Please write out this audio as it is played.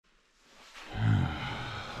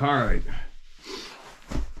All right.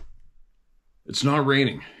 It's not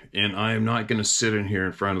raining, and I am not going to sit in here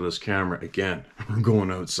in front of this camera again. We're going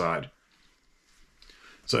outside.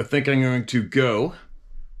 So I think I'm going to go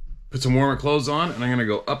put some warmer clothes on, and I'm going to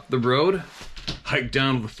go up the road, hike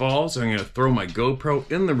down to the falls, and I'm going to throw my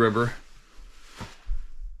GoPro in the river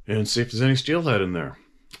and see if there's any steelhead in there.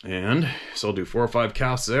 And so I'll do 4 or 5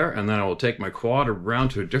 casts there, and then I will take my quad around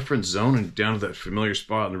to a different zone and down to that familiar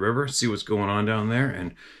spot in the river, see what's going on down there,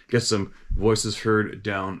 and get some voices heard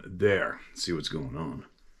down there, see what's going on.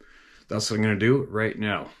 That's what I'm going to do right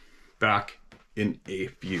now. Back in a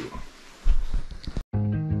few.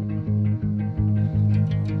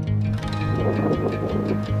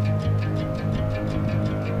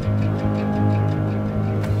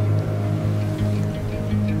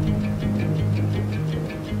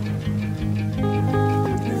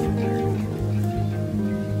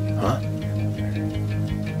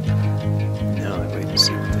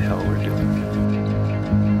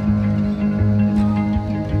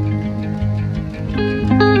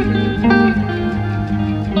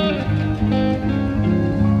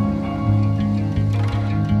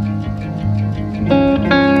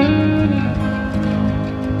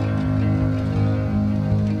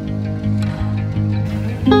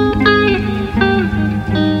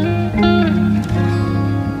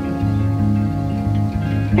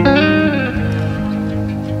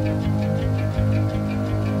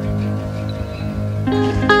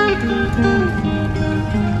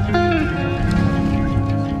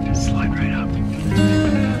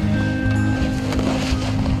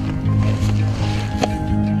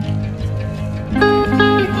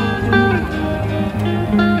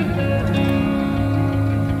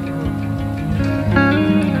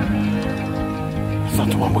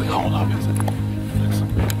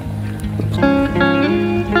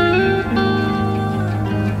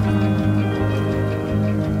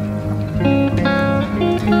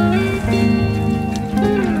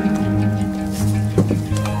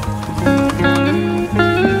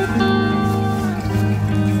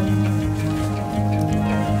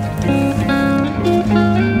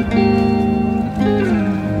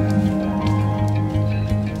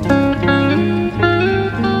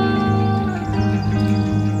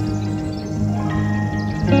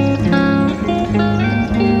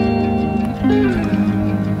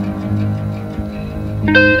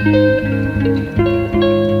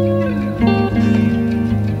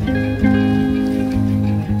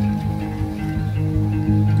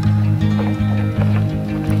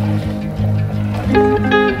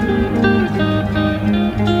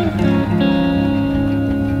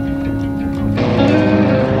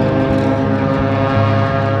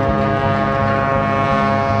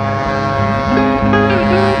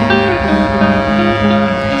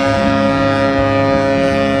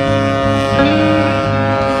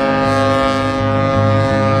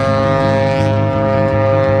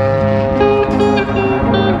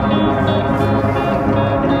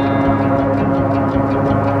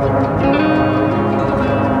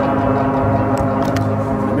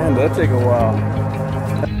 That'll take a while.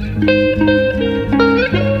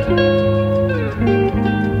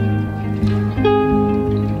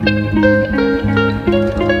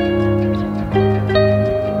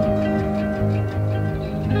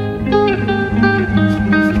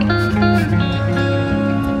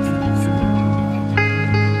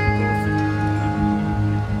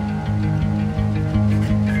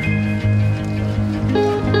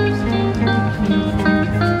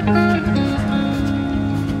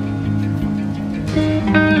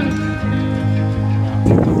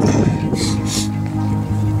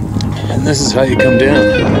 And this is how you come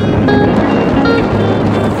down.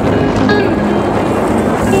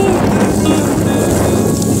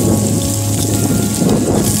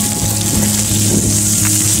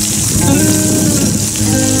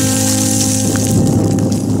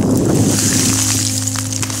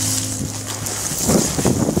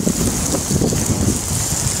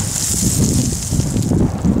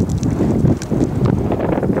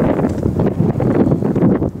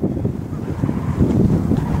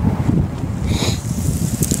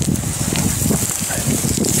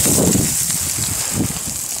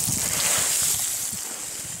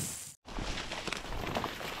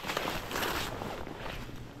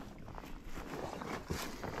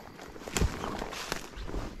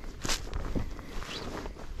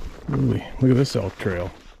 Ooh, look at this elk trail.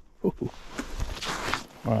 Ooh.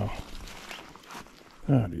 Wow.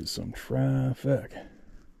 That is some traffic.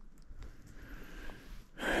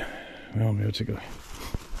 Well, maybe I'll take a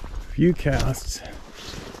few casts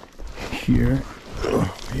here.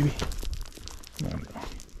 Oh, maybe. I don't know.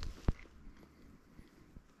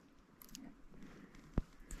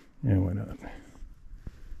 Yeah, why not?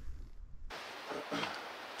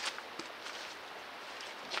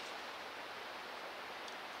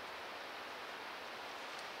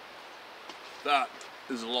 That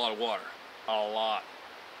is a lot of water. A lot.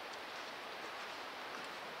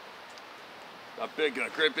 That big,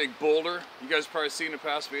 great big boulder, you guys probably seen in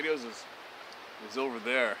past videos, is over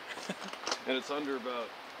there. And it's under about,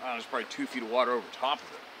 I don't know, there's probably 2 feet of water over top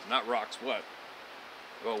of it. And that rock's what?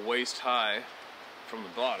 About waist high from the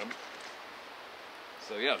bottom.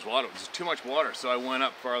 So yeah, there's too much water. So I went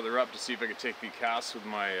up farther up to see if I could take the casts with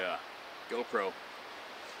my GoPro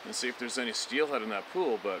and see if there's any steelhead in that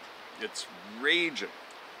pool, but it's raging.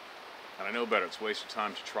 And I know better, it's a waste of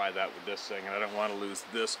time to try that with this thing, and I don't want to lose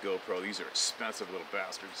this GoPro. These are expensive little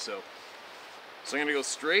bastards. So I'm gonna go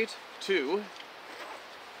straight to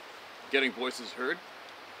getting voices heard.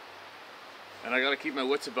 And I gotta keep my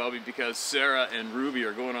wits about me because Sarah and Ruby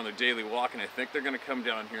are going on their daily walk, and I think they're gonna come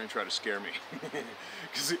down here and try to scare me.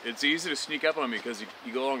 Because it's easy to sneak up on me because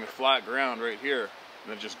you go along the flat ground right here, and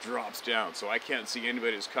then it just drops down. So I can't see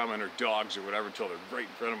anybody who's coming, or dogs or whatever, until they're right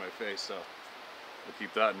in front of my face. So I'll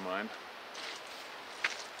keep that in mind.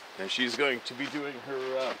 And she's going to be doing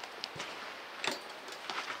her,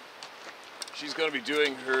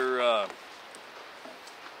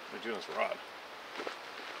 I'm doing this rod.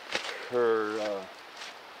 Her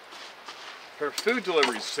food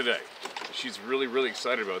deliveries today. She's really, really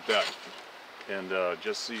excited about that. And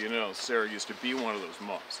just so you know, Sarah used to be one of those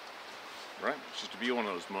moms, right? She used to be one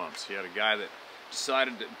of those moms. She had a guy that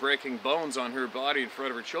decided that breaking bones on her body in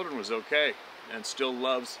front of her children was okay, and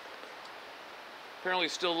apparently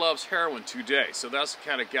still loves heroin today. So that's the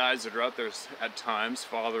kind of guys that are out there at times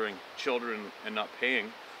fathering children and not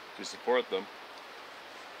paying to support them.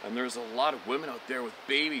 And there's a lot of women out there with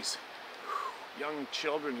babies, young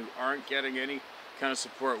children who aren't getting any kind of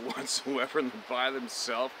support whatsoever, and they're by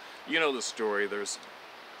themselves. You know the story.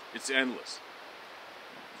 It's endless.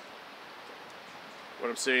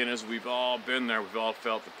 What I'm saying is we've all been there, we've all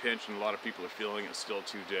felt the pinch, and a lot of people are feeling it still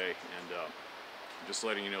today. And I'm just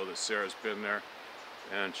letting you know that Sarah's been there,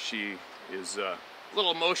 and she is a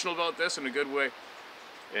little emotional about this in a good way,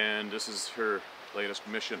 and this is her latest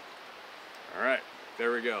mission. All right,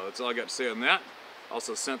 there we go. That's all I got to say on that.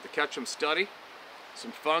 Also sent the Ketchum study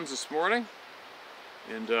some funds this morning,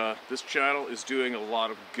 and this channel is doing a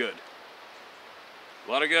lot of good.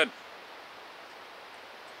 A lot of good.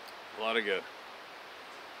 A lot of good.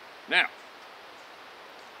 Now,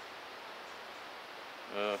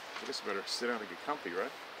 I guess I better sit down and get comfy,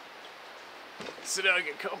 right? Sit down and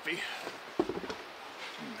get comfy.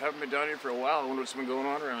 Haven't been down here for a while. I wonder what's been going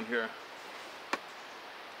on around here.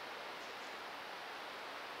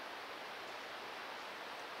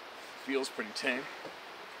 Feels pretty tame.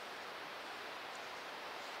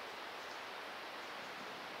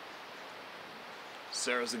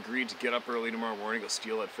 Sarah's agreed to get up early tomorrow morning, go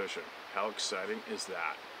steelhead fishing. How exciting is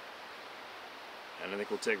that? And I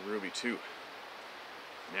think we'll take Ruby too.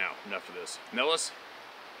 Now, enough of this. Now let's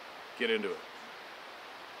get into it.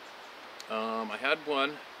 I had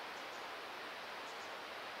one.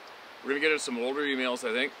 We're gonna get into some older emails,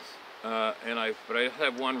 I think, but I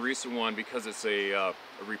have one recent one because it's a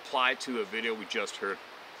reply to a video we just heard,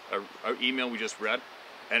 an email we just read,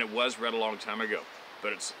 and it was read a long time ago.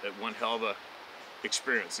 But it's one hell of a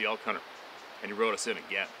experience, the elk hunter, and he wrote us in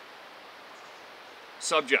again.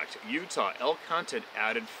 Subject: Utah elk hunted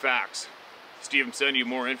added facts. Steve, I'm sending you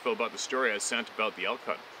more info about the story I sent about the elk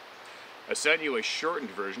hunt. I sent you a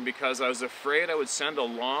shortened version because I was afraid I would send a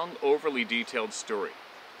long, overly detailed story.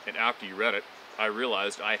 And after you read it, I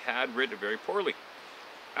realized I had written it very poorly.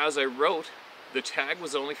 As I wrote, the tag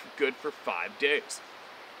was only good for 5 days.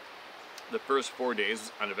 The first 4 days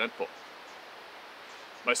was uneventful.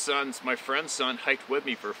 My friend's son hiked with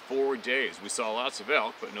me for 4 days. We saw lots of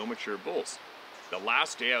elk, but no mature bulls. The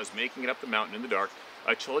last day I was making it up the mountain in the dark.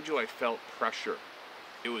 I told you I felt pressure.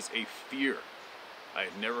 It was a fear I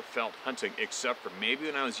had never felt hunting, except for maybe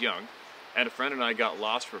when I was young, and a friend and I got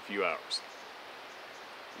lost for a few hours.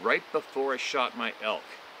 Right before I shot my elk,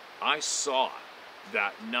 I saw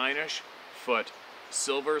that 9-ish foot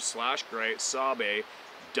silver/gray sabe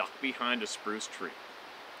duck behind a spruce tree.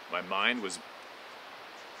 My mind was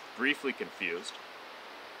briefly confused.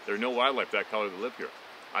 There are no wildlife that color that live here.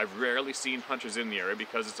 I've rarely seen hunters in the area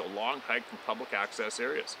because it's a long hike from public access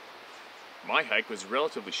areas. My hike was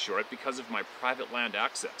relatively short because of my private land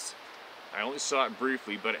access. I only saw it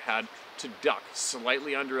briefly, but it had to duck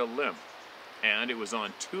slightly under a limb, and it was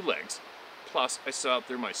on 2 legs. Plus, I saw it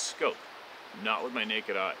through my scope, not with my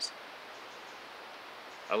naked eyes.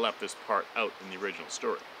 I left this part out in the original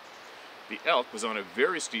story. The elk was on a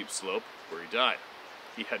very steep slope where he died.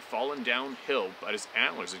 He had fallen downhill, but his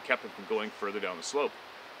antlers had kept him from going further down the slope.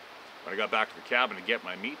 When I got back to the cabin to get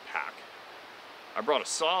my meat pack, I brought a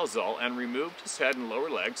sawzall and removed his head and lower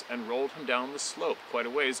legs and rolled him down the slope quite a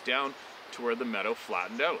ways down to where the meadow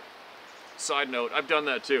flattened out. Side note, I've done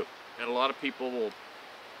that too. And a lot of people will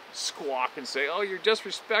squawk and say, oh, you're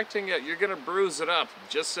disrespecting it, you're going to bruise it up.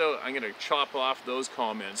 Just so I'm going to chop off those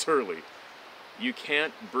comments early. You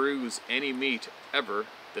can't bruise any meat ever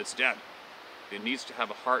that's dead. It needs to have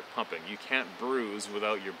a heart pumping. You can't bruise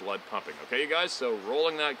without your blood pumping. Okay, you guys? So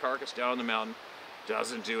rolling that carcass down the mountain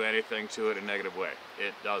doesn't do anything to it in a negative way.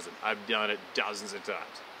 It doesn't. I've done it dozens of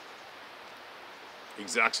times.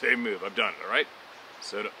 Exact same move. I've done it, all right?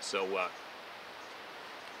 So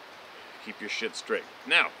keep your shit straight.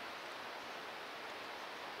 Now,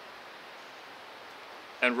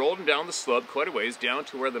 and rolled him down the slope quite a ways down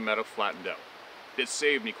to where the meadow flattened out. It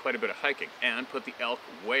saved me quite a bit of hiking and put the elk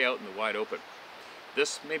way out in the wide open.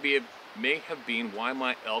 This may have been why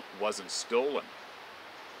my elk wasn't stolen.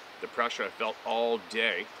 The pressure I felt all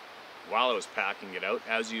day while I was packing it out,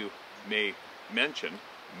 as you may mention,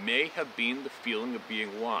 may have been the feeling of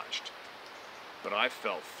being watched. But I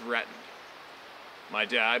felt threatened. My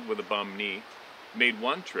dad, with a bum knee, made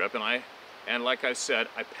one trip, and like I said,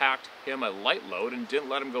 I packed him a light load and didn't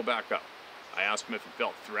let him go back up. I asked him if he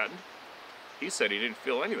felt threatened. He said he didn't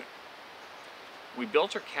feel anything. We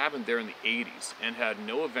built our cabin there in the 80s and had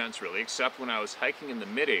no events really, except when I was hiking in the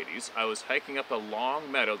mid-80s. I was hiking up a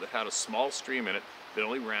long meadow that had a small stream in it that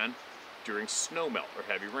only ran during snowmelt or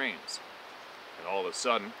heavy rains. And all of a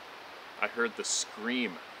sudden, I heard the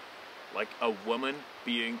scream, like a woman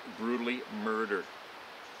being brutally murdered,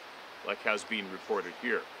 like has been reported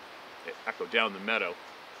here. It echoed down the meadow.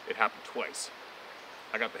 It happened twice.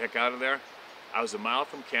 I got the heck out of there. I was a mile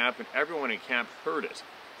from camp, and everyone in camp heard it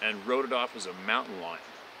and wrote it off as a mountain lion.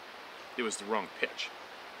 It was the wrong pitch,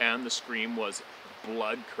 and the scream was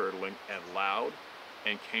blood-curdling and loud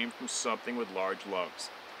and came from something with large lungs.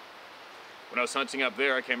 When I was hunting up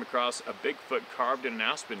there, I came across a Bigfoot carved in an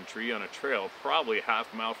aspen tree on a trail probably a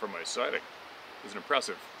half mile from my sighting. It was an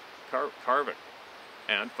impressive carving,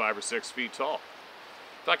 and 5 or 6 feet tall.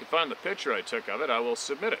 If I can find the picture I took of it, I will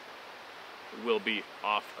submit it. It will be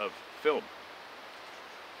off of film.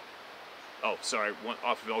 Oh, sorry,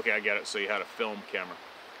 off of, okay, I get it, so you had a film camera.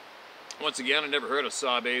 Once again, I never heard of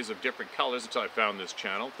sawbays of different colors until I found this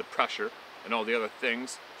channel, the pressure, and all the other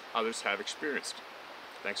things others have experienced.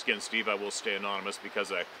 Thanks again, Steve. I will stay anonymous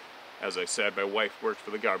because as I said, my wife worked for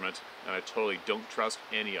the government, and I totally don't trust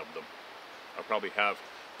any of them. I'll probably have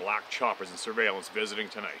black choppers and surveillance visiting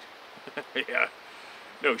tonight. Yeah,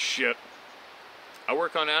 no shit. I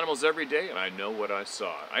work on animals every day, and I know what I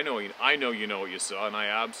saw. I know you know what you saw, and I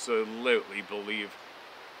absolutely believe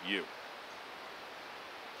you.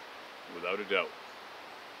 Without a doubt.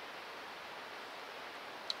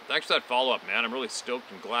 Thanks for that follow-up, man. I'm really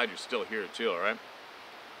stoked and glad you're still here, too, alright?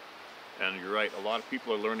 And you're right, a lot of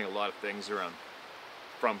people are learning a lot of things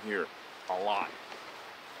from here. A lot.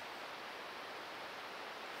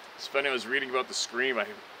 It's funny, I was reading about the scream, my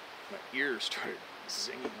ears started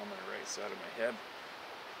zinging on my right side of my head.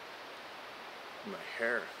 My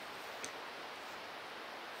hair.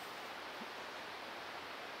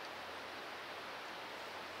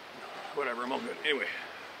 Whatever, I'm all good. Anyway.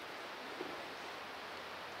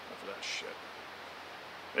 Enough of that shit.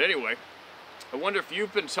 But anyway, I wonder if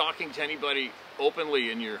you've been talking to anybody openly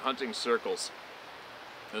in your hunting circles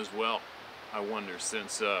as well. I wonder,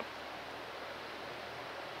 since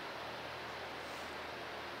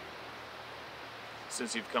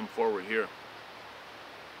you've come forward here.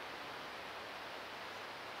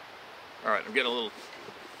 Alright, I'm getting a little...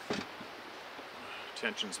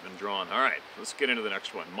 Tension's been drawn. Alright, let's get into the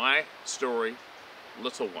next one. My story,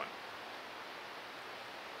 Little One.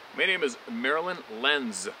 My name is Marilyn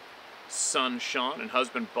Lenz. Son Sean and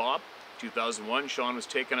husband Bob. 2001, Sean was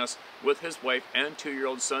taking us with his wife and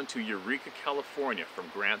 2-year-old son to Eureka, California from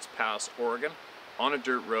Grants Pass, Oregon, on a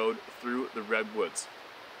dirt road through the redwoods.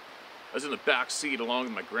 I was in the back seat along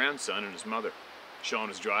with my grandson and his mother. Sean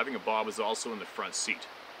was driving and Bob was also in the front seat.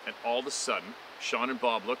 And all of a sudden, Sean and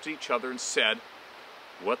Bob looked at each other and said,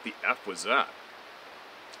 "What the F was that?"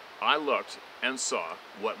 I looked and saw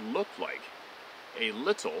what looked like a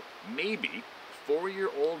little, maybe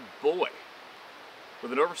 4-year-old boy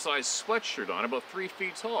with an oversized sweatshirt on about 3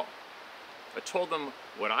 feet tall. I told them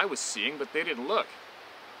what I was seeing, but they didn't look.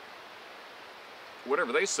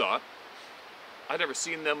 Whatever they saw, I'd never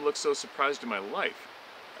seen them look so surprised in my life.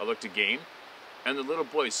 I looked again, and the little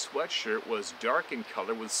boy's sweatshirt was dark in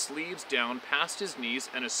color with sleeves down past his knees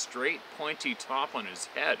and a straight, pointy top on his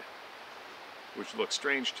head, which looked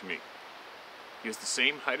strange to me. He was the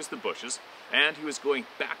same height as the bushes, and he was going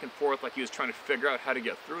back and forth like he was trying to figure out how to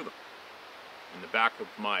get through them. In the back of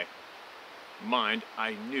my mind,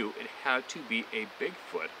 I knew it had to be a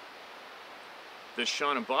Bigfoot that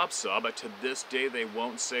Sean and Bob saw, but to this day they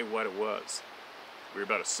won't say what it was. We were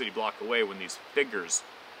about a city block away when these figures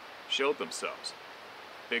showed themselves.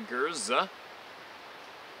 Figures? I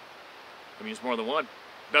mean, it's more than one.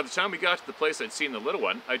 By the time we got to the place I'd seen the little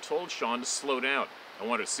one, I told Sean to slow down. I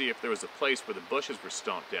wanted to see if there was a place where the bushes were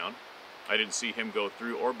stomped down. I didn't see him go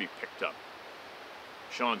through or be picked up.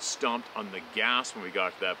 Sean stomped on the gas when we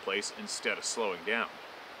got to that place instead of slowing down.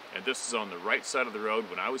 And this is on the right side of the road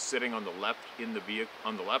when I was sitting on the left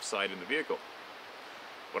side in the vehicle.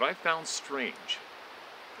 What I found strange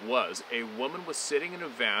was a woman was sitting in a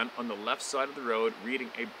van on the left side of the road reading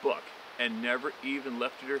a book and never even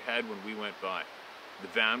lifted her head when we went by. The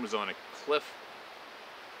van was on a cliff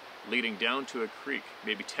leading down to a creek,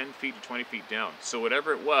 maybe 10 feet to 20 feet down. So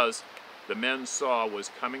whatever it was, the men saw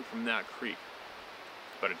was coming from that creek.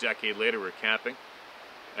 About a decade later, we were camping,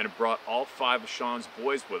 and it brought all 5 of Sean's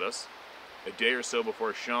boys with us a day or so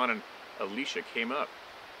before Sean and Alicia came up.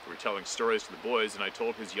 We were telling stories to the boys, and I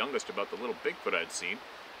told his youngest about the little Bigfoot I'd seen,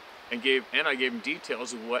 and I gave him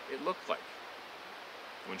details of what it looked like.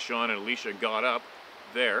 When Sean and Alicia got up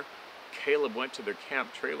there, Caleb went to their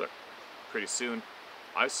camp trailer. Pretty soon,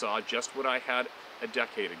 I saw just what I had a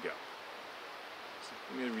decade ago.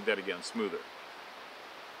 So let me read that again, smoother.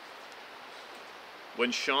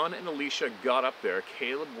 When Sean and Alicia got up there,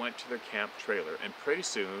 Caleb went to their camp trailer, and pretty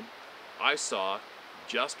soon, I saw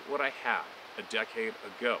just what I had a decade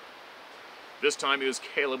ago. This time it was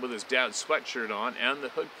Caleb with his dad's sweatshirt on and the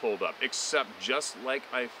hood pulled up, except just like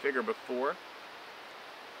I figured before,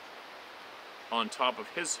 on top of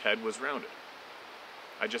his head was rounded.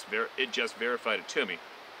 It just verified it to me.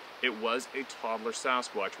 It was a toddler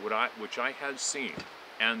Sasquatch, which I had seen,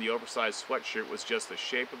 and the oversized sweatshirt was just the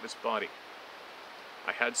shape of its body.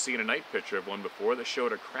 I had seen a night picture of one before that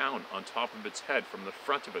showed a crown on top of its head from the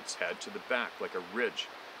front of its head to the back like a ridge.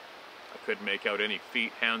 I couldn't make out any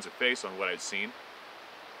feet, hands, or face on what I'd seen,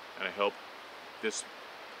 and I hope this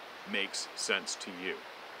makes sense to you.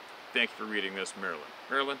 Thank you for reading this, Marilyn.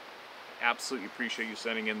 Marilyn, I absolutely appreciate you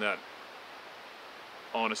sending in that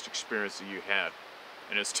honest experience that you had,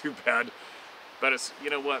 and it's too bad, but it's, you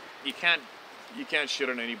know what, you can't shit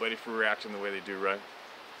on anybody for reacting the way they do, right?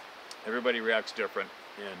 Everybody reacts different,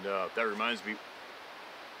 and that reminds me,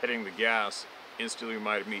 hitting the gas instantly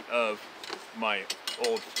reminded me of my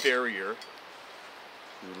old farrier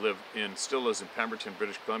who still lives in Pemberton,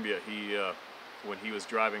 British Columbia. He, when he was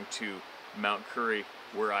driving to Mount Currie,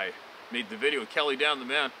 where I made the video with Kelly Down, the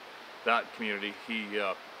man, that community, he,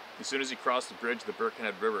 as soon as he crossed the bridge, the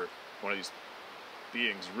Birkenhead River, one of these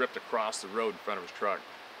beings ripped across the road in front of his truck.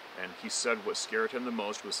 And he said what scared him the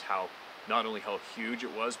most was not only how huge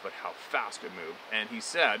it was, but how fast it moved. And he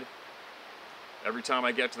said, every time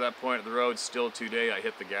I get to that point of the road, still today, I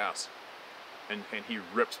hit the gas. And he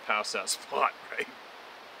rips past that spot, right?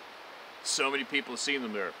 So many people have seen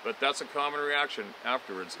them there, but that's a common reaction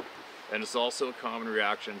afterwards. And it's also a common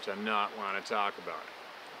reaction to not want to talk about it.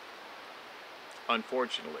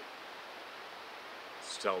 Unfortunately,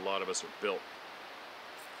 it's how a lot of us are built.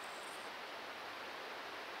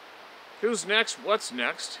 Who's next? What's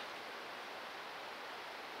next?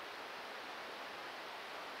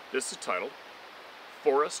 This is titled,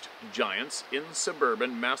 Forest Giants in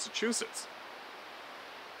Suburban Massachusetts.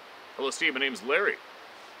 Hello, Steve. My name's Larry.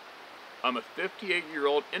 I'm a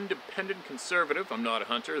 58-year-old independent conservative. I'm not a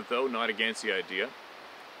hunter, though not against the idea.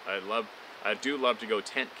 I do love to go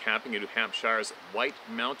tent camping in New Hampshire's White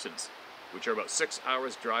Mountains, which are about 6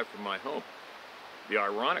 hours drive from my home. The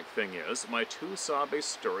ironic thing is, my 2 Saw-based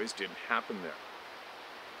stories didn't happen there.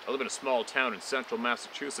 I live in a small town in central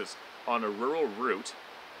Massachusetts on a rural route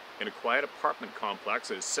in a quiet apartment complex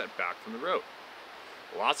that is set back from the road.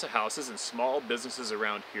 Lots of houses and small businesses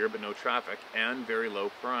around here, but no traffic and very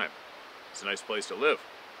low crime. It's a nice place to live.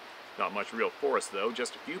 Not much real forest though,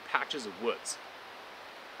 just a few patches of woods.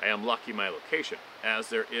 I am lucky in my location, as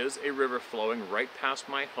there is a river flowing right past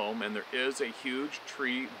my home and there is a huge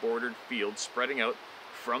tree-bordered field spreading out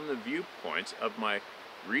from the viewpoint of my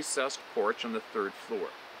recessed porch on the 3rd floor.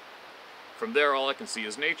 From there, all I can see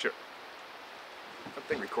is nature. That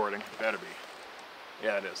thing recording, better be.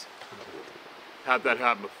 Yeah, it is. Had that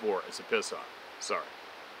happen before, it's a piss-off. Sorry.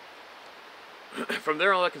 From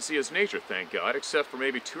there, all I can see is nature, thank God, except for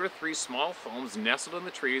maybe 2 or 3 small homes nestled in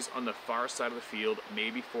the trees on the far side of the field,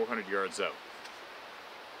 maybe 400 yards out.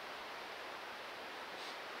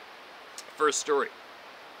 First story.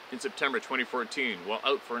 In September 2014, while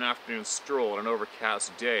out for an afternoon stroll on an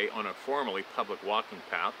overcast day on a formerly public walking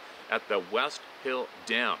path at the West Hill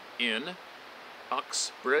Dam in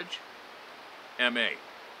Uxbridge, MA.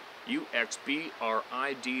 UXBRIDGEMA.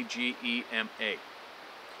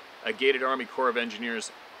 A gated Army Corps of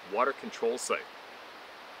Engineers water control site.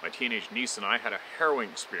 My teenage niece and I had a harrowing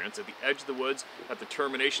experience at the edge of the woods at the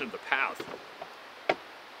termination of the path.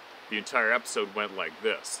 The entire episode went like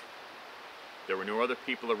this. There were no other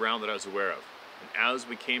people around that I was aware of, and as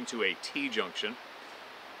we came to a T-junction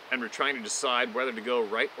and were trying to decide whether to go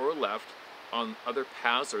right or left on other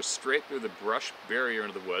paths or straight through the brush barrier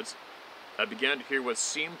into the woods, I began to hear what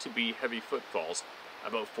seemed to be heavy footfalls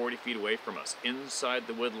about 40 feet away from us, inside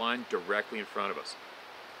the wood line directly in front of us.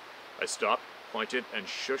 I stopped, pointed, and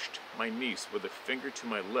shushed my niece with a finger to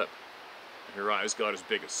my lip, and her eyes got as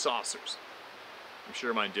big as saucers. I'm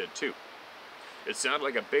sure mine did too. It sounded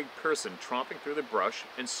like a big person tromping through the brush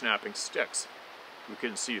and snapping sticks. We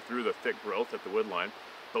couldn't see through the thick growth at the wood line,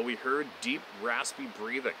 but we heard deep, raspy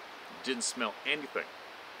breathing. Didn't smell anything.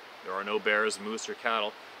 There are no bears, moose, or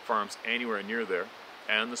cattle farms anywhere near there,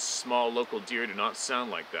 and the small local deer do not sound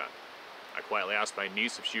like that. I quietly asked my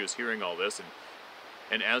niece if she was hearing all this,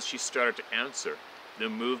 and as she started to answer, the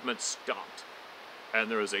movement stopped, and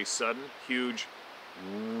there was a sudden, huge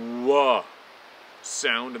wah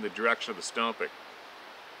sound in the direction of the stomping.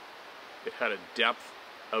 It had a depth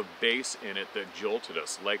of bass in it that jolted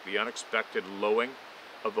us, like the unexpected lowing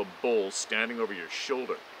of a bull standing over your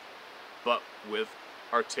shoulder, but with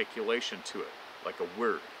articulation to it, like a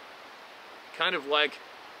word. Kind of like,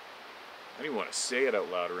 I don't even want to say it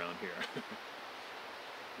out loud around here.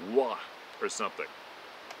 Wah, or something.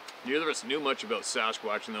 Neither of us knew much about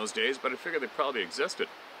Sasquatch in those days, but I figured they probably existed.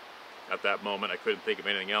 At that moment, I couldn't think of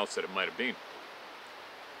anything else that it might have been.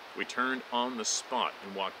 We turned on the spot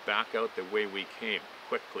and walked back out the way we came,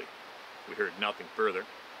 quickly. We heard nothing further.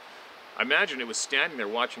 I imagined it was standing there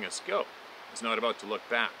watching us go. It was not about to look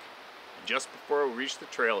back. And just before we reached the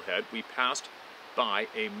trailhead, we passed by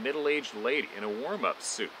a middle-aged lady in a warm-up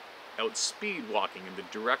suit, out speed walking in the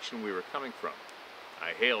direction we were coming from.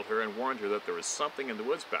 I hailed her and warned her that there was something in the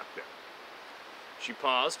woods back there. She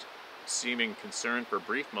paused, seeming concerned for a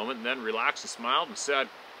brief moment, and then relaxed and smiled and said,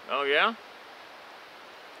 "Oh yeah?"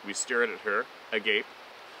 We stared at her, agape,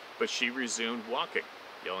 but she resumed walking,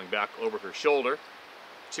 yelling back over her shoulder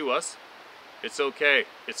to us, "It's okay,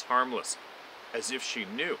 it's harmless," as if she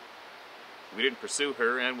knew. We didn't pursue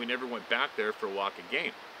her, and we never went back there for a walk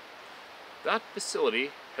again. That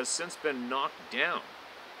facility has since been knocked down,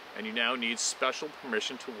 and you now need special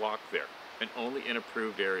permission to walk there, and only in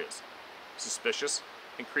approved areas. Suspicious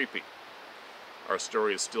and creepy. Our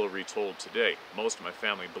story is still retold today. Most of my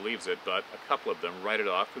family believes it, but a couple of them write it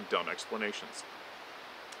off with dumb explanations.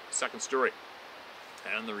 Second story,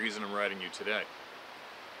 and the reason I'm writing you today.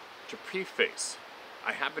 To preface,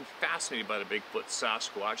 I have been fascinated by the Bigfoot,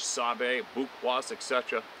 Sasquatch, Sabe, Bukwas,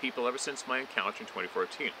 etc. people ever since my encounter in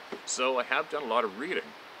 2014. So I have done a lot of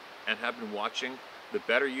reading and have been watching the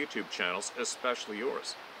better YouTube channels, especially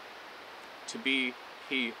yours. To be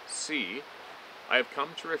PC, I have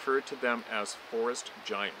come to refer to them as forest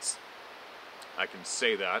giants. I can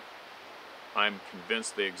say that. I'm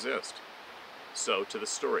convinced they exist. So to the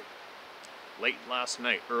story. Late last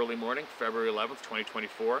night, early morning, February 11th,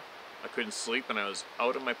 2024, I couldn't sleep and I was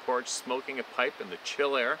out on my porch smoking a pipe in the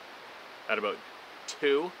chill air at about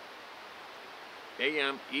 2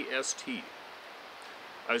 a.m. EST.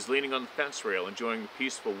 I was leaning on the fence rail, enjoying the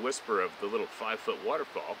peaceful whisper of the little 5-foot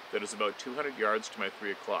waterfall that is about 200 yards to my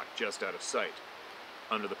 3 o'clock, just out of sight.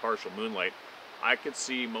 Under the partial moonlight, I could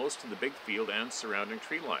see most of the big field and surrounding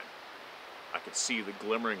tree line. I could see the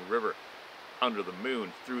glimmering river under the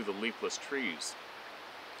moon through the leafless trees.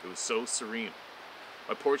 It was so serene.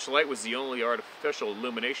 My porch light was the only artificial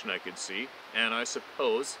illumination I could see, and I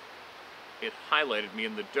suppose it highlighted me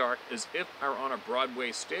in the dark as if I were on a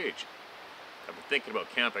Broadway stage. I've been thinking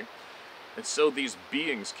about camping, and so these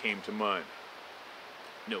beings came to mind.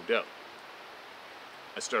 No doubt.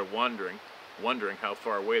 I started wondering how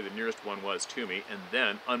far away the nearest one was to me, and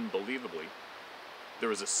then, unbelievably, there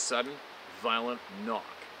was a sudden, violent knock,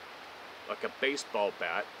 like a baseball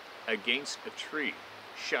bat against a tree,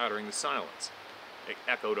 shattering the silence. It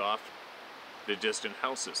echoed off the distant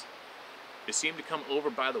houses. It seemed to come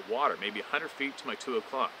over by the water, maybe 100 feet to my 2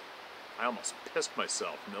 o'clock. I almost pissed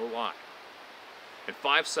myself, no lie. And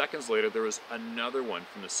 5 seconds later, there was another one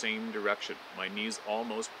from the same direction. My knees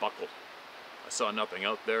almost buckled. I saw nothing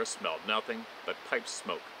out there, smelled nothing but pipe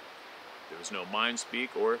smoke. There was no mind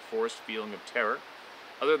speak or forced feeling of terror,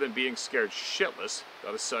 other than being scared shitless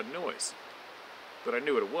by the sudden noise. But I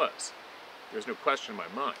knew what it was. There's no question in my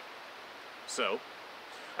mind. So,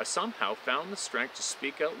 I somehow found the strength to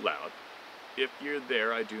speak out loud. If you're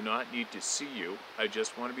there, I do not need to see you. I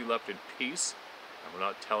just want to be left in peace. I will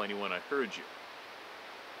not tell anyone I heard you.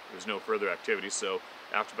 There was no further activity, so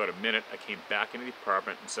after about a minute, I came back into the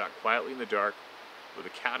apartment and sat quietly in the dark with a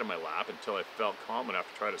cat in my lap until I felt calm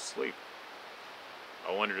enough to try to sleep.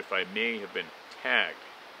 I wondered if I may have been tagged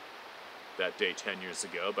that day 10 years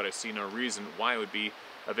ago, but I see no reason why it would be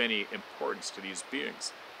of any importance to these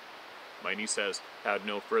beings. My niece has had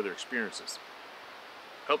no further experiences.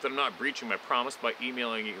 I hope that I'm not breaching my promise by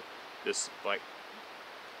emailing you this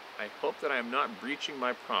I hope that I am not breaching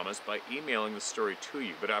my promise by emailing the story to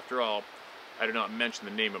you, but after all, I did not mention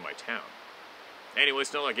the name of my town. Anyway,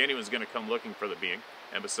 it's not like anyone's going to come looking for the being,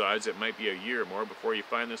 and besides, it might be a year or more before you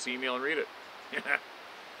find this email and read it.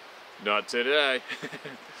 Not today.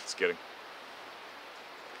 Just kidding.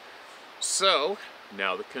 So,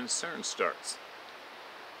 now the concern starts.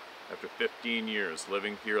 After 15 years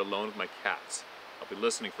living here alone with my cats, I'll be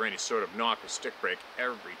listening for any sort of knock or stick break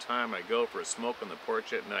every time I go for a smoke on the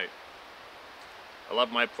porch at night. I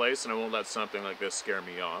love my place and I won't let something like this scare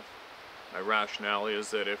me off. My rationale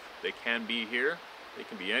is that if they can be here, they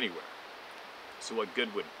can be anywhere. So what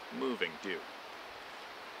good would moving do?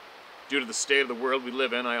 Due to the state of the world we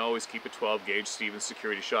live in, I always keep a 12-gauge Stevens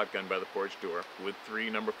security shotgun by the porch door with 3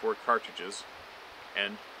 No. 4 cartridges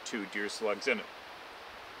and 2 deer slugs in it.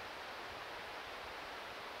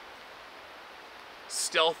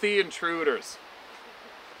 Stealthy intruders.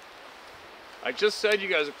 I just said you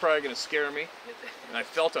guys are probably going to scare me, and I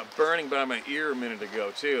felt a burning by my ear a minute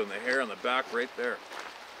ago too, and the hair on the back right there.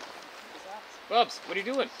 Bubs, what are you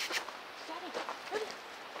doing?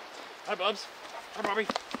 Hi, Bubs. Hi, Bobby.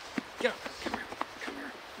 Yeah, come here. Come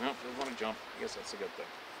here. No, doesn't want to jump. I guess that's a good thing.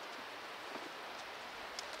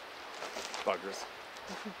 Buggers.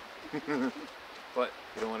 What?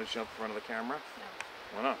 You don't want to jump in front of the camera?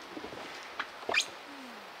 No. Why not?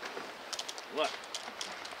 What?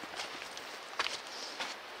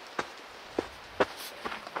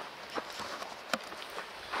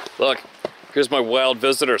 Look, here's my wild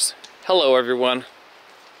visitors. Hello, everyone.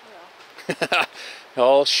 Hello.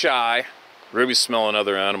 All shy. Ruby's smelling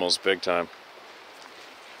other animals big time.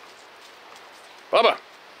 Bubba!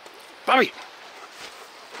 Bobby!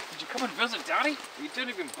 Did you come and visit Daddy? You didn't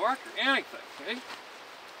even bark or anything, eh?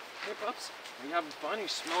 Hey, pups. Are you having fun? Are you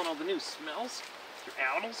smelling all the new smells? Your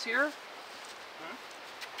animals here? Huh?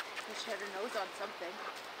 You should have your nose on something.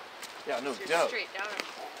 Yeah, no You're doubt. straight down.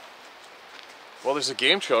 Well, there's a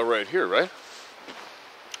game trail right here, right?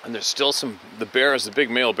 And there's still the bears, the big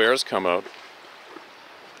male bears come out.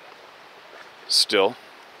 Still.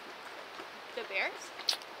 The bears?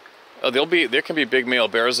 Oh, there can be big male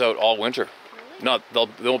bears out all winter. Really?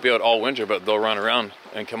 They won't be out all winter, but they'll run around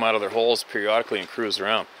and come out of their holes periodically and cruise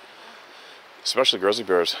around. Especially grizzly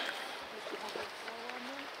bears.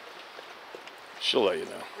 She'll let you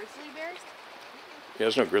know. Grizzly bears? Yeah,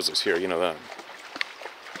 there's no grizzlies here, you know that.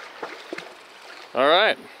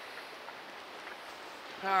 Alright.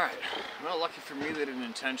 Alright. Well, lucky for me, they didn't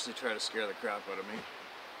intentionally try to scare the crap out of me.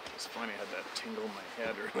 It's funny, I had that tingle in my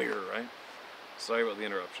head earlier, right? Sorry about the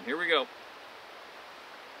interruption. Here we go.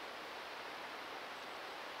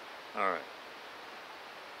 Alright.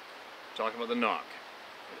 Talking about the knock.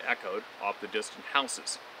 It echoed off the distant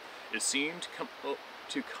houses. It seemed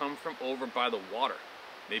to come from over by the water,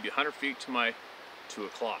 maybe 100 feet to my 2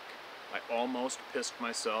 o'clock. I almost pissed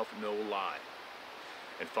myself, no lie.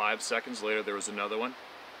 And 5 seconds later, there was another one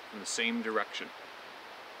from the same direction.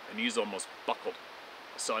 My knees almost buckled.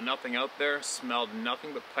 I saw nothing out there, smelled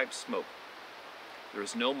nothing but pipe smoke. There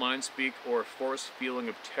was no mind speak or forced feeling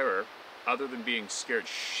of terror other than being scared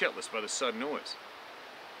shitless by the sudden noise.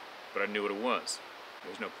 But I knew what it was.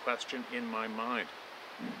 There was no question in my mind.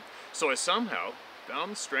 So I somehow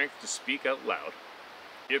found the strength to speak out loud.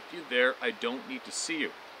 If you're there, I don't need to see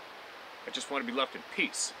you. I just want to be left in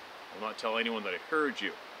peace. I will not tell anyone that I heard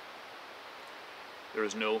you. There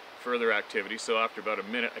was no further activity, so after about a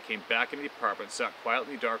minute, I came back into the apartment, sat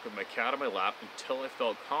quietly in the dark with my cat on my lap until I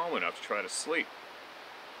felt calm enough to try to sleep.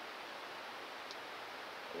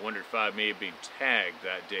 I wondered if I may have been tagged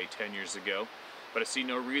that day 10 years ago, but I see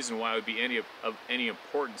no reason why it would be of any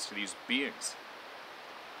importance to these beings.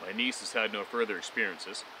 My niece has had no further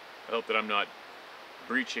experiences. I hope that I'm not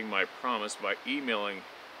breaching my promise by emailing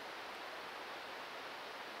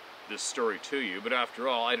this story to you, but after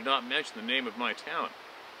all, I did not mention the name of my town.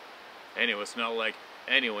 Anyway, it's not like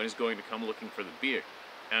anyone is going to come looking for the being.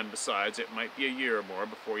 And besides, it might be a year or more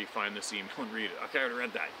before you find this email and read it. Okay, I already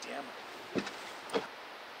read that. Damn it.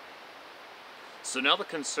 So now the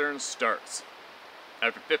concern starts.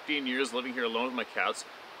 After 15 years living here alone with my cats,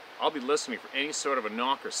 I'll be listening for any sort of a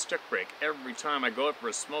knock or stick break every time I go out for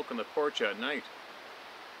a smoke on the porch at night.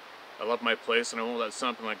 I love my place and I won't let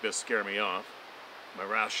something like this scare me off. My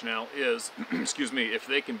rationale is, excuse me, if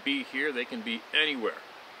they can be here, they can be anywhere.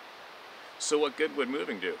 So what good would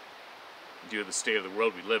moving do? Due to the state of the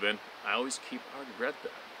world we live in, I always regret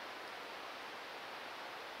that.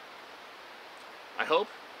 I hope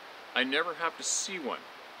I never have to see one.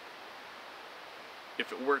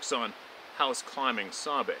 If it works on house climbing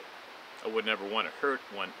Sabe, I would never want to hurt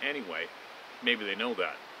one anyway. Maybe they know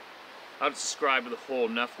that. I don't subscribe to the whole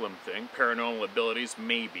Nephilim thing. Paranormal abilities,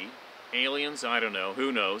 maybe. Aliens, I don't know.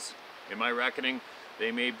 Who knows? In my reckoning,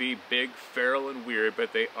 they may be big, feral, and weird,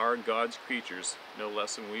 but they are God's creatures, no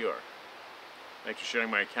less than we are. Thanks for sharing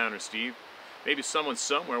my encounter, Steve. Maybe someone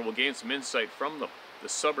somewhere will gain some insight from them. The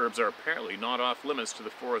suburbs are apparently not off limits to the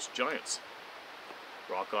forest giants.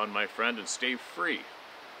 Rock on, my friend, and stay free.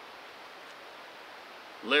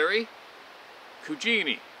 Larry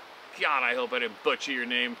Cugini. God, I hope I didn't butcher your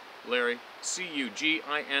name, Larry.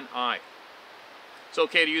 C-U-G-I-N-I. It's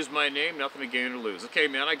okay to use my name, nothing to gain or lose. Okay,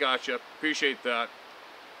 man, I gotcha. Appreciate that.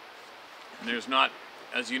 And there's not,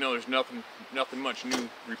 as you know, there's nothing much new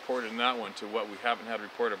reported in that one to what we haven't had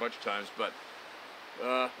reported a bunch of times. But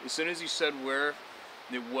as soon as you said where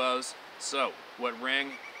it was, so what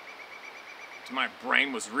rang to my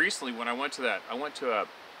brain was recently when I went to that. I went to a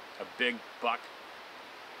big buck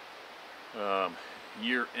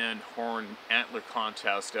year-end horn antler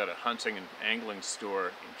contest at a hunting and angling store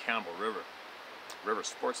in Campbell River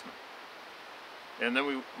Sportsman. And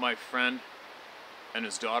then my friend and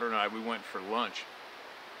his daughter and I, we went for lunch.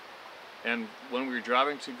 And when we were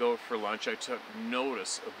driving to go for lunch, I took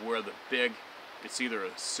notice of where the big, it's either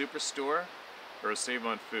a superstore or a Save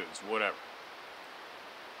on Foods, whatever.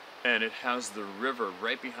 And it has the river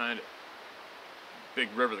right behind it. Big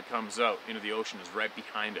river that comes out into the ocean is right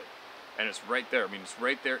behind it. And it's right there. I mean, it's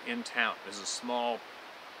right there in town. It's a small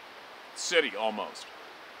city almost.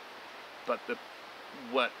 But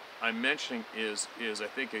what I'm mentioning is I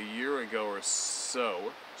think a year ago or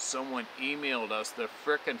so, someone emailed us the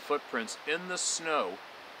frickin' footprints in the snow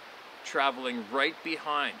traveling right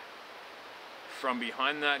behind, from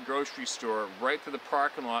behind that grocery store, right through the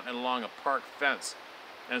parking lot and along a park fence.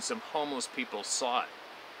 And some homeless people saw it.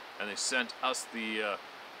 And they sent us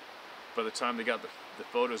by the time they got the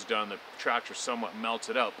photos done, the tracks were somewhat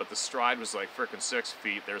melted out, but the stride was like frickin' 6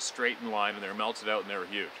 feet. They're straight in line and they're melted out and they were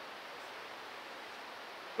huge.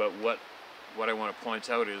 But what I want to point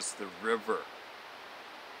out is the river,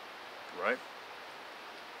 right?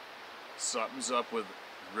 Something's up with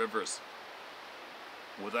rivers,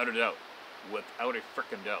 without a doubt, without a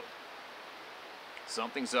frickin' doubt.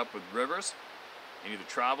 Something's up with rivers, and either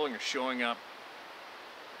traveling or showing up,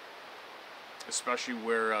 especially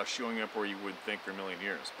where showing up where you would think for a million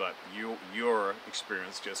years. But your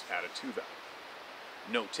experience just added to that.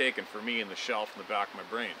 Note taken for me in the shelf in the back of my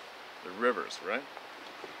brain. The rivers, right?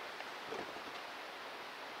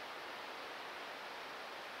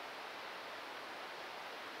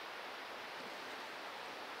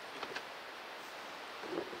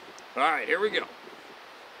 Alright, here we go.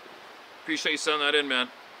 Appreciate you sending that in, man.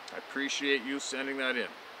 I appreciate you sending that in.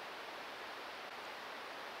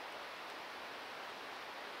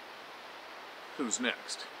 Who's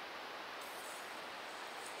next?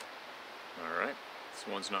 Alright,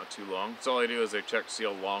 this one's not too long. That's all I do is I check to see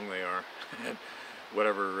how long they are. And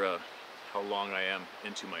whatever, how long I am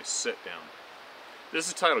into my sit down. This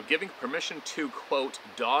is titled, Giving Permission to, quote,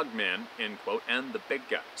 Dogmen, end quote, and the Big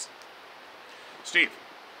Guys. Steve,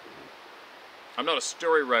 I'm not a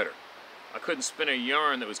story writer. I couldn't spin a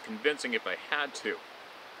yarn that was convincing if I had to.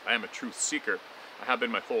 I am a truth seeker. I have been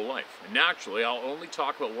my whole life. And naturally, I'll only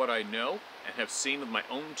talk about what I know and have seen with my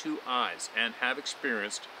own two eyes and have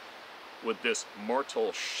experienced with this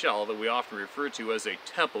mortal shell that we often refer to as a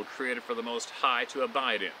temple created for the Most High to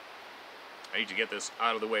abide in. I need to get this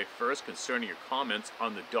out of the way first concerning your comments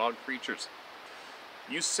on the dog creatures.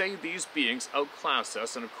 You say these beings outclass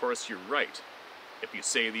us, and of course you're right. If you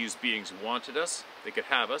say these beings wanted us, they could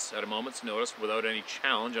have us at a moment's notice without any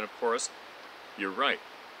challenge, and of course, you're right.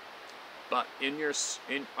 But in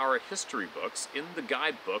our history books, in the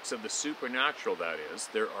guidebooks of the supernatural that is,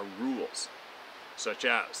 there are rules, such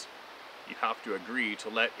as you have to agree to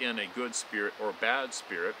let in a good spirit or bad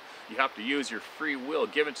spirit. You have to use your free will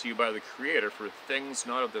given to you by the Creator for things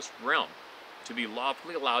not of this realm to be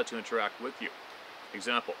lawfully allowed to interact with you.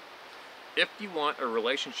 Example, if you want a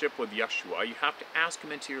relationship with Yeshua, you have to ask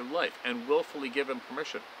him into your life and willfully give him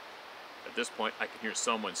permission. At this point, I can hear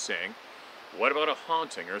someone saying, what about a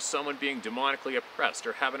haunting or someone being demonically oppressed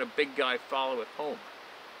or having a big guy follow at home?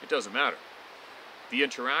 It doesn't matter. The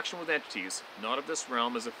interaction with entities not of this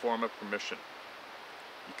realm is a form of permission.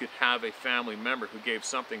 You could have a family member who gave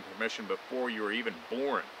something permission before you were even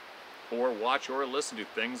born, or watch or listen to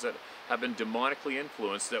things that have been demonically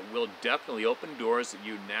influenced that will definitely open doors that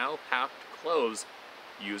you now have to close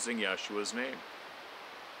using Yeshua's name.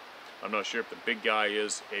 I'm not sure if the big guy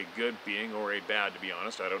is a good being or a bad, to be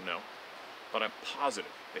honest, I don't know. But I'm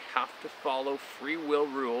positive they have to follow free will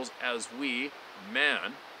rules, as we,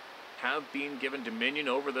 man, have been given dominion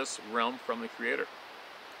over this realm from the Creator.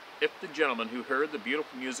 If the gentleman who heard the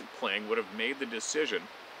beautiful music playing would have made the decision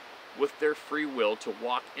with their free will to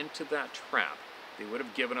walk into that trap, they would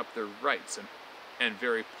have given up their rights and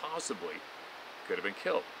very possibly could have been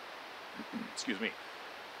killed. Excuse me.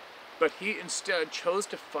 But he instead chose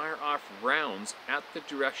to fire off rounds at the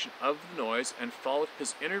direction of the noise and followed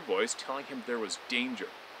his inner voice telling him there was danger.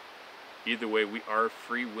 Either way, we are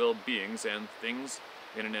free will beings, and things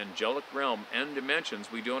in an angelic realm and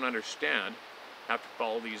dimensions we don't understand have to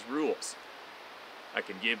follow these rules. I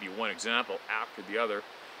can give you one example after the other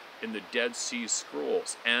in the Dead Sea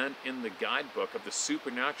Scrolls and in the guidebook of the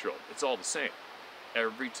supernatural. It's all the same.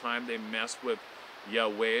 Every time they mess with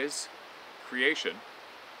Yahweh's creation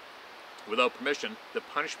without permission, the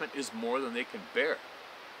punishment is more than they can bear.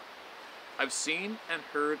 I've seen and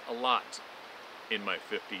heard a lot in my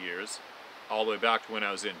 50 years, all the way back to when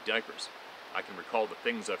I was in diapers. I can recall the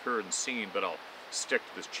things I've heard and seen, but I'll stick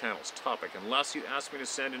to this channel's topic unless you ask me to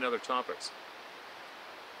send in other topics.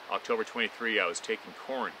 October 23, I was taking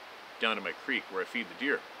corn down to my creek where I feed the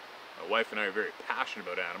deer. My wife and I are very passionate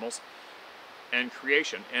about animals and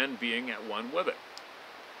creation and being at one with it.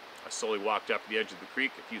 I slowly walked up to the edge of the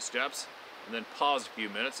creek a few steps and then paused a few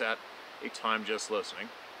minutes at a time just listening,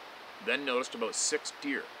 then noticed about 6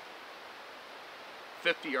 deer,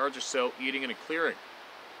 50 yards or so, eating in a clearing.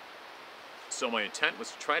 So my intent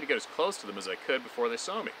was to try to get as close to them as I could before they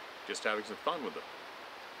saw me, just having some fun with them.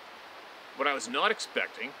 What I was not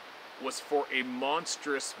expecting was for a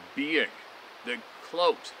monstrous being that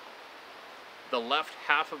cloaked the left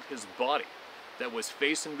half of his body that was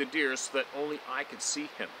facing the deer so that only I could see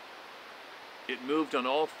him. It moved on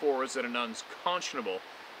all fours at an unconscionable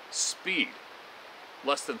speed,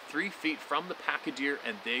 less than 3 feet from the pack of deer,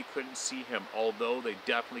 and they couldn't see him, although they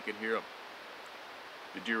definitely could hear him.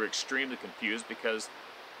 The deer were extremely confused because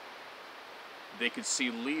they could see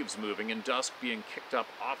leaves moving and dust being kicked up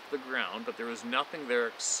off the ground, but there was nothing there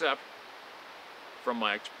except from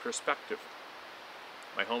my perspective.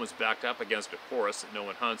 My home is backed up against a forest that no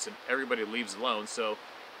one hunts, and everybody leaves alone, so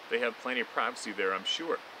they have plenty of privacy there, I'm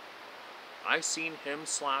sure. I seen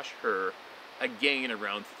him/her again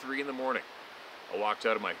around 3 in the morning. I walked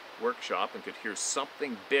out of my workshop and could hear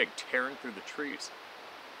something big tearing through the trees.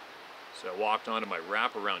 So I walked onto my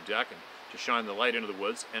wraparound deck and to shine the light into the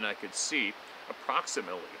woods, and I could see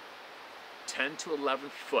approximately 10 to 11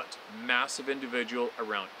 foot massive individual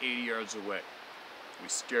around 80 yards away. We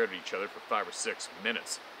stared at each other for 5 or 6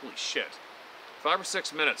 minutes. Holy shit. 5 or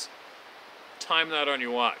 6 minutes. Time that on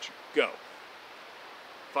your watch. Go.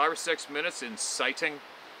 5 or 6 minutes in sighting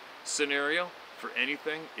scenario for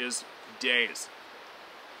anything is days.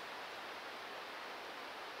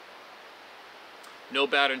 No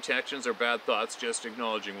bad intentions or bad thoughts, just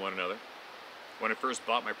acknowledging one another. When I first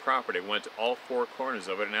bought my property, I went to all 4 corners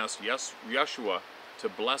of it and asked Yeshua to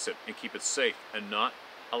bless it and keep it safe and not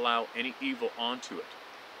allow any evil onto it.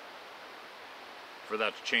 For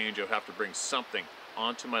that to change, I would have to bring something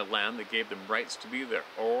onto my land that gave them rights to be there,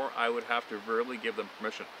 or I would have to verbally give them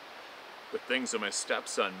permission. The things that my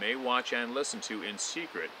stepson may watch and listen to in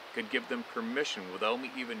secret could give them permission without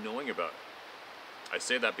me even knowing about it. I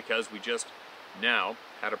say that because we just now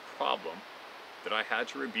had a problem that I had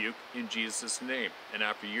to rebuke in Jesus' name, and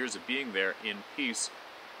after years of being there in peace,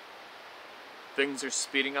 things are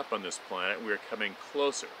speeding up on this planet. We are coming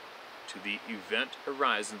closer to the event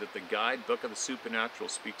horizon that the guidebook of the supernatural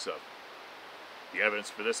speaks of. The evidence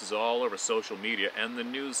for this is all over social media and the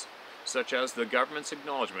news, such as the government's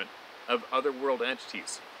acknowledgement of other world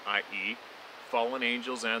entities, i.e. fallen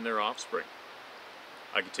angels and their offspring.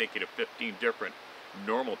 I could take you to 15 different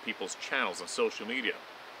normal people's channels on social media.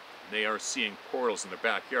 They are seeing portals in their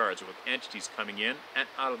backyards with entities coming in and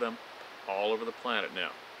out of them all over the planet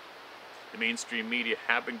now. The mainstream media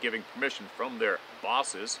have been giving permission from their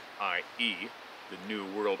bosses, i.e. the New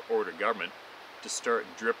World Order government, to start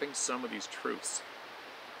dripping some of these truths.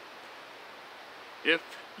 If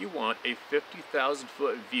you want a 50,000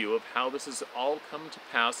 foot view of how this has all come to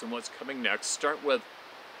pass and what's coming next, start with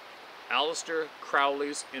Aleister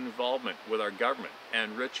Crowley's involvement with our government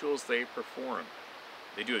and rituals they perform.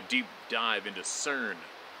 They do a deep dive into CERN,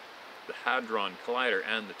 the Hadron Collider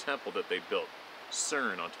and the temple that they built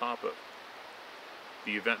CERN on top of.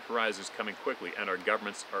 The event horizon is coming quickly, and our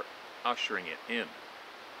governments are ushering it in.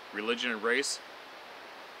 Religion and race,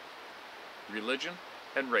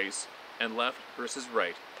 and left versus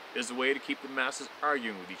right is a way to keep the masses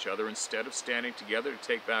arguing with each other instead of standing together to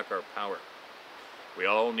take back our power. We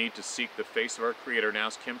all need to seek the face of our Creator and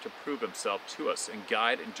ask Him to prove Himself to us and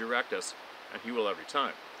guide and direct us, and He will every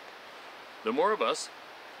time. The more of us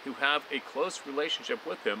who have a close relationship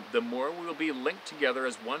with Him, the more we will be linked together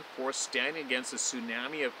as one force standing against a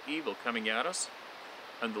tsunami of evil coming at us,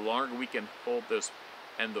 and the longer we can hold this,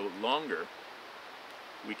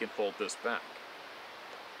 back.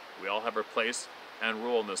 We all have our place and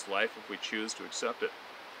role in this life if we choose to accept it.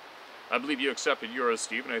 I believe you accepted yours,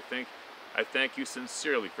 Steve, and I thank you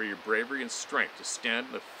sincerely for your bravery and strength to stand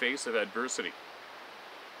in the face of adversity.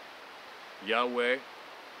 Yahweh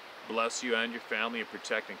bless you and your family and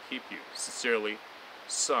protect and keep you. Sincerely,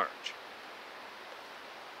 Sarge.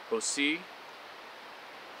 Hosi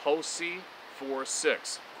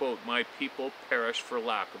 46, quote, my people perish for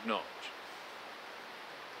lack of knowledge.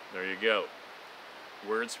 There you go.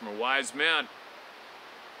 Words from a wise man.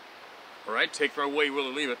 All right, take from what you will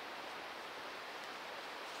or leave it.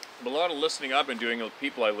 A lot of listening I've been doing with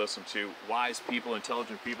people I listen to, wise people,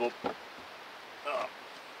 intelligent people.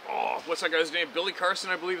 What's that guy's name? Billy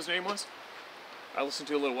Carson, I believe his name was. I listened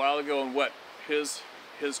to a little while ago, and what his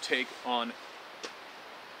take on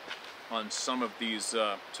some of these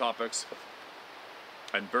topics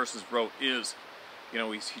and verses wrote is, you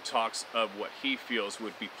know, he talks of what he feels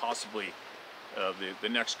would be possibly the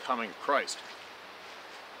next coming of Christ,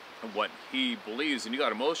 and what he believes. And he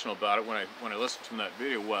got emotional about it when I listened to that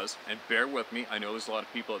video was, and bear with me, I know there's a lot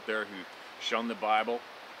of people out there who shun the Bible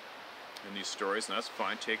and these stories, and that's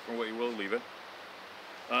fine, take from what you will, leave it.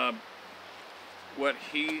 What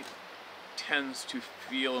he tends to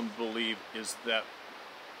feel and believe is that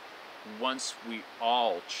once we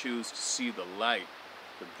all choose to see the light,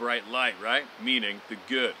 the bright light, right? Meaning the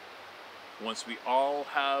good. Once we all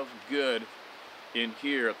have good in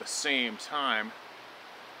here at the same time,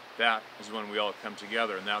 that is when we all come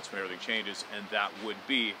together, and that's when everything changes, and that would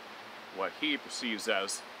be what he perceives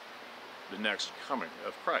as the next coming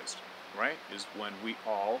of Christ, right? Is when we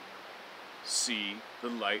all see the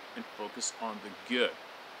light and focus on the good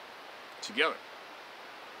together.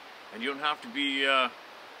 And you don't have to be a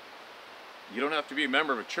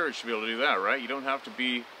member of a church to be able to do that, right? You don't have to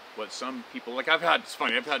be what some people, like it's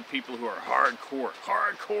funny, I've had people who are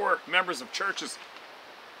hardcore members of churches.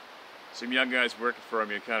 Some young guys working for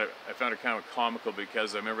me, I found it kind of comical,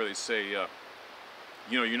 because I remember they say, you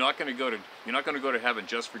know, you're not going to go to heaven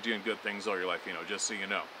just for doing good things all your life, you know, just so you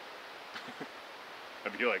know.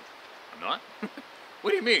 I'd be like, I'm not? What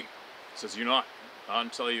do you mean? He says, you're not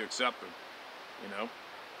until you accept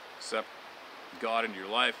God into your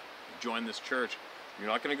life, join this church. You're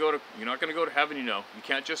not going to go to heaven, you know. You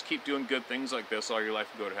can't just keep doing good things like this all your life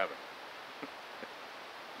and go to heaven.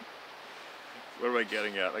 What am I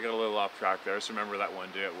getting at? I got a little off track there. I just remember that one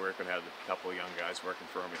day at work, and had a couple of young guys working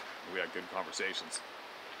for me. We had good conversations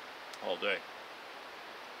all day.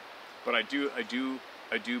 But I do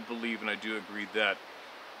believe, and I do agree that,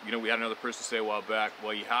 you know, we had another person say a while back,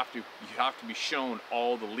 well, you have to be shown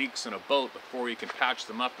all the leaks in a boat before you can patch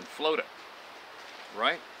them up and float it,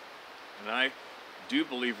 right? And I do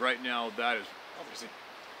believe right now that is. Oh, there's a.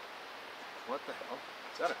 What the hell?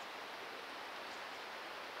 Is that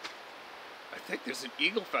I think there's an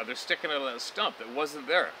eagle feather sticking out of that stump that wasn't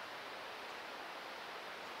there.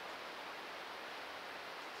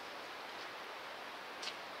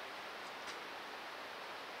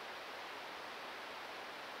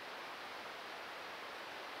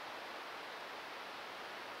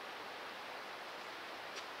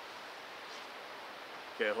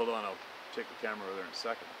 Okay, hold on, I'll take the camera over there in a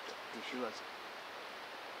second. Pretty sure that's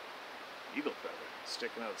eagle feather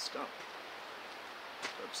sticking out of the stump.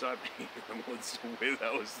 Upside me, what's the way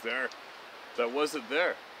that was there? That wasn't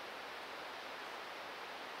there.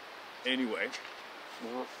 Anyway,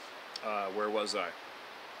 where was I?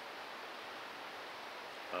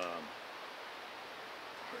 Where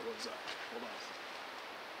was I? Hold on.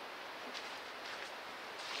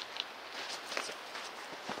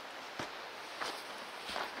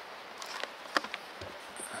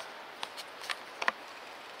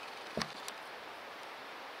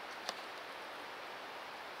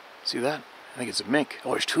 See that? I think it's a mink.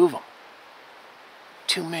 Oh, there's two of them.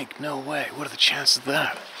 Two mink, no way. What are the chances of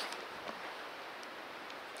that?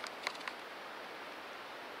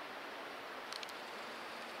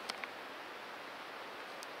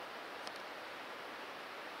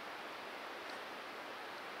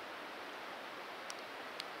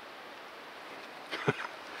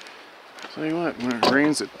 Tell you what, when it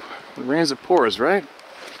rains, it pours, right?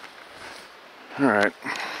 All right.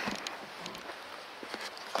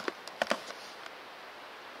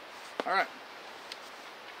 All right.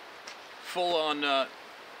 Full on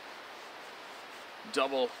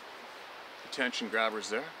double attention grabbers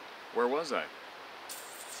there. Where was I?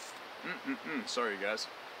 Sorry, you guys.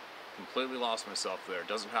 Completely lost myself there.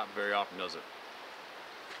 Doesn't happen very often, does it?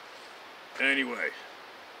 Anyway,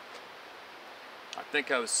 I think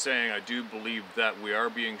I was saying I do believe that we are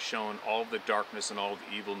being shown all of the darkness and all of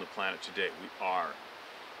the evil in the planet today. We are.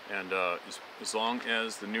 And as long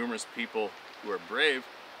as the numerous people who are brave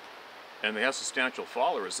and they have substantial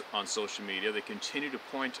followers on social media, they continue to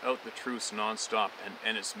point out the truths nonstop,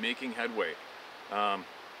 and it's making headway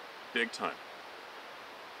big time.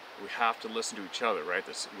 We have to listen to each other, right?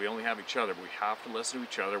 We only have each other, but we have to listen to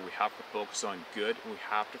each other. We have to focus on good, and we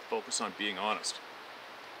have to focus on being honest.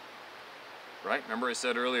 Right? Remember I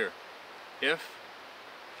said earlier, if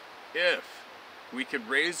we could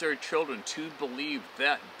raise our children to believe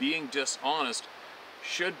that being dishonest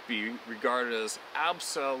should be regarded as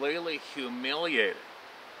absolutely humiliating,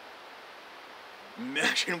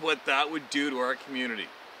 imagine what that would do to our community.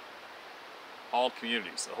 All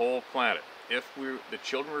communities, the whole planet. If the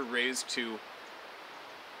children were raised to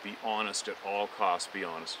be honest at all costs, be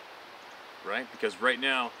honest, right? Because right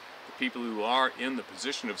now, the people who are in the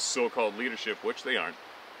position of so-called leadership, which they aren't,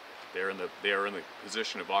 they are in the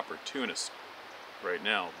position of opportunists right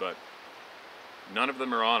now, but none of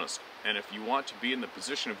them are honest. And if you want to be in the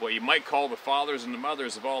position of what you might call the fathers and the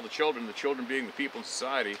mothers of all the children being the people in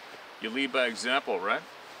society, you lead by example, right?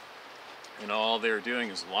 And all they're doing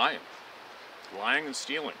is lying and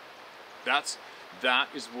stealing. That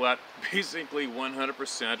is what basically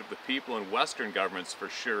 100% of the people in Western governments, for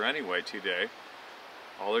sure anyway, today,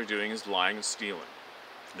 all they're doing is lying and stealing,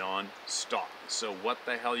 non-stop. So what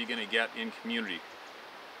the hell are you going to get in community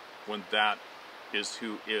when that is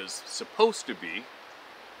who is supposed to be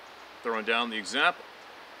throwing down the example?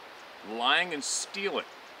 Lying and stealing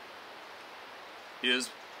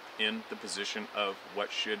is in the position of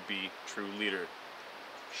what should be true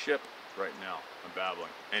leadership right now. I'm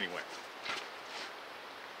babbling. Anyway.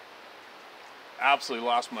 Absolutely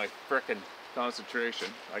lost my frickin' concentration.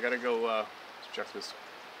 I gotta go check this.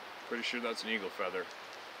 Pretty sure that's an eagle feather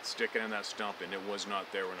sticking in that stump, and it was not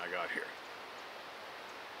there when I got here.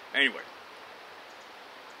 Anyway.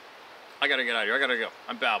 I gotta get out of here. I gotta go.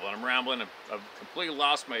 I'm babbling. I'm rambling. I've completely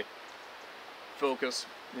lost my focus,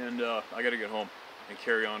 and I gotta get home and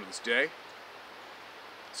carry on to this day.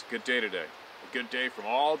 It's a good day today. A good day from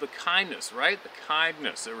all the kindness, right? The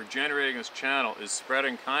kindness that we're generating this channel is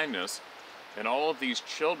spreading kindness, and all of these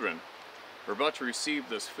children who are about to receive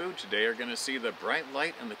this food today are going to see the bright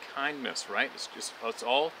light and the kindness, right? It's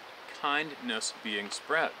all kindness being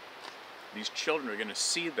spread. These children are going to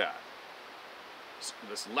see that.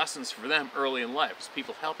 This lessons for them early in life. It's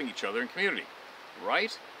people helping each other in community,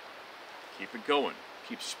 right? Keep it going.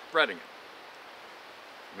 Keep spreading it.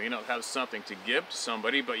 You may not have something to give to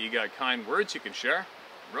somebody, but you got kind words you can share,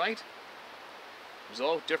 right? There's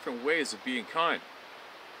all different ways of being kind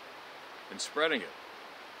and spreading it,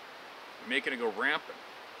 making it go rampant.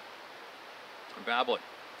 I'm babbling.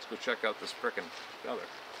 Let's go check out this frickin' feather.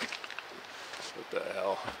 What the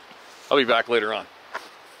hell? I'll be back later on.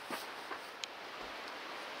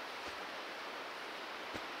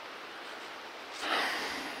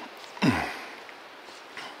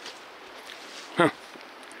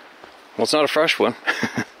 Well, it's not a fresh one.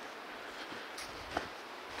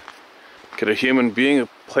 Could a human being have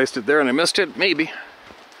placed it there and I missed it? Maybe.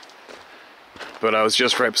 But I was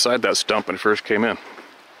just right beside that stump when it first came in.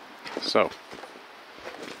 So,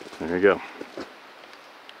 there you go.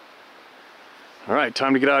 Alright,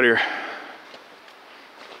 time to get out of here.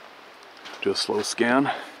 Do a slow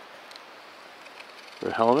scan for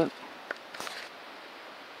the hell of it.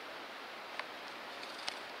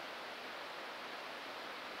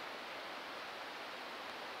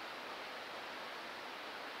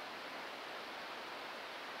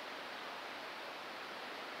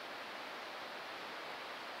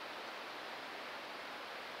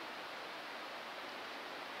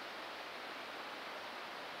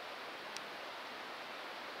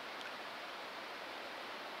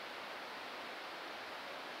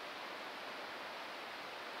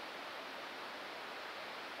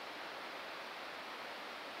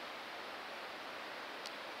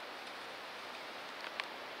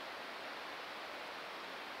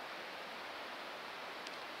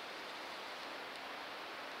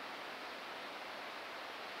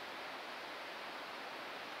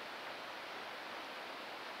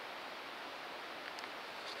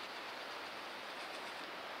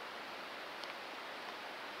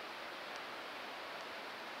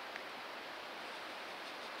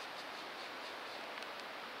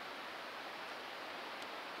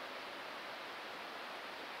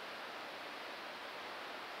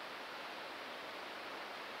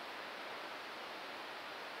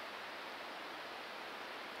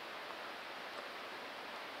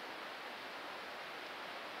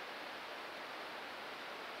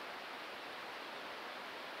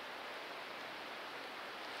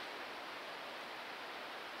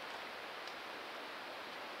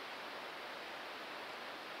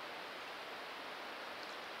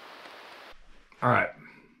 All right.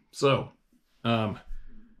 So,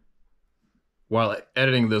 while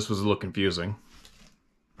editing this was a little confusing,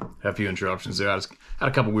 had a few interruptions there. I had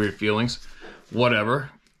a couple weird feelings. Whatever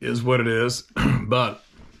is what it is. But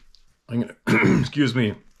I'm gonna excuse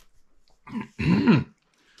me. I'm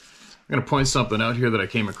gonna point something out here that I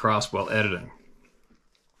came across while editing,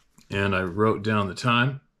 and I wrote down the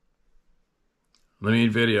time. The main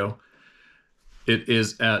video. It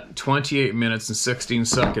is at 28 minutes and 16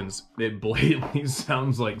 seconds. It blatantly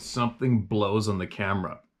sounds like something blows on the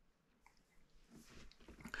camera,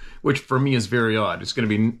 which for me is very odd. It's going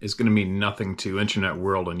to mean nothing to internet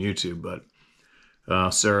world on YouTube, but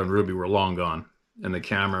Sarah and Ruby were long gone, and the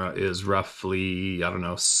camera is roughly, I don't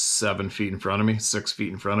know, 7 feet in front of me, 6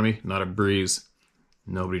 feet in front of me. Not a breeze,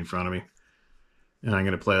 nobody in front of me. And I'm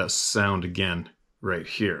going to play that sound again right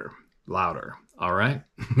here, louder. All right.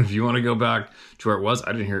 If you want to go back to where it was,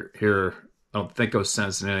 I didn't hear. I don't think I was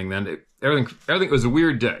sensing anything then. Everything. It was a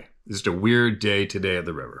weird day. It's just a weird day today at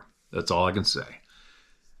the river. That's all I can say.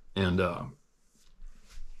 And I'm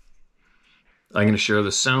going to share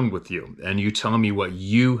the sound with you, and you tell me what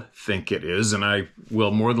you think it is, and I will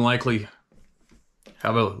more than likely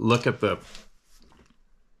have a look at the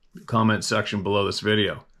comment section below this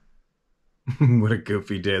video. What a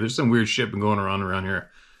goofy day. There's some weird shit been going around here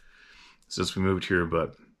since we moved here,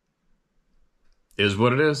 but it is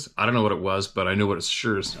what it is. I don't know what it was, but I know what it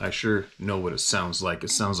sure is. I sure know what it sounds like.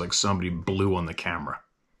 It sounds like somebody blew on the camera.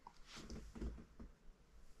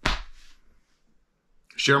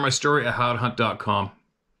 Share my story at howtohunt.com.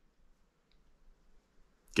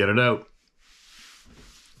 Get it out.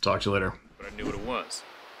 Talk to you later. But I knew what it was.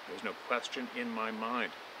 There was no question in my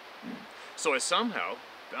mind. So I somehow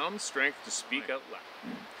found the strength to speak out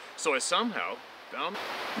loud. So I somehow found...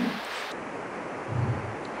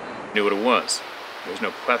 Knew what it was. There was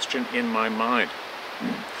no question in my mind.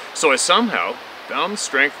 So I somehow found the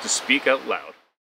strength to speak out loud.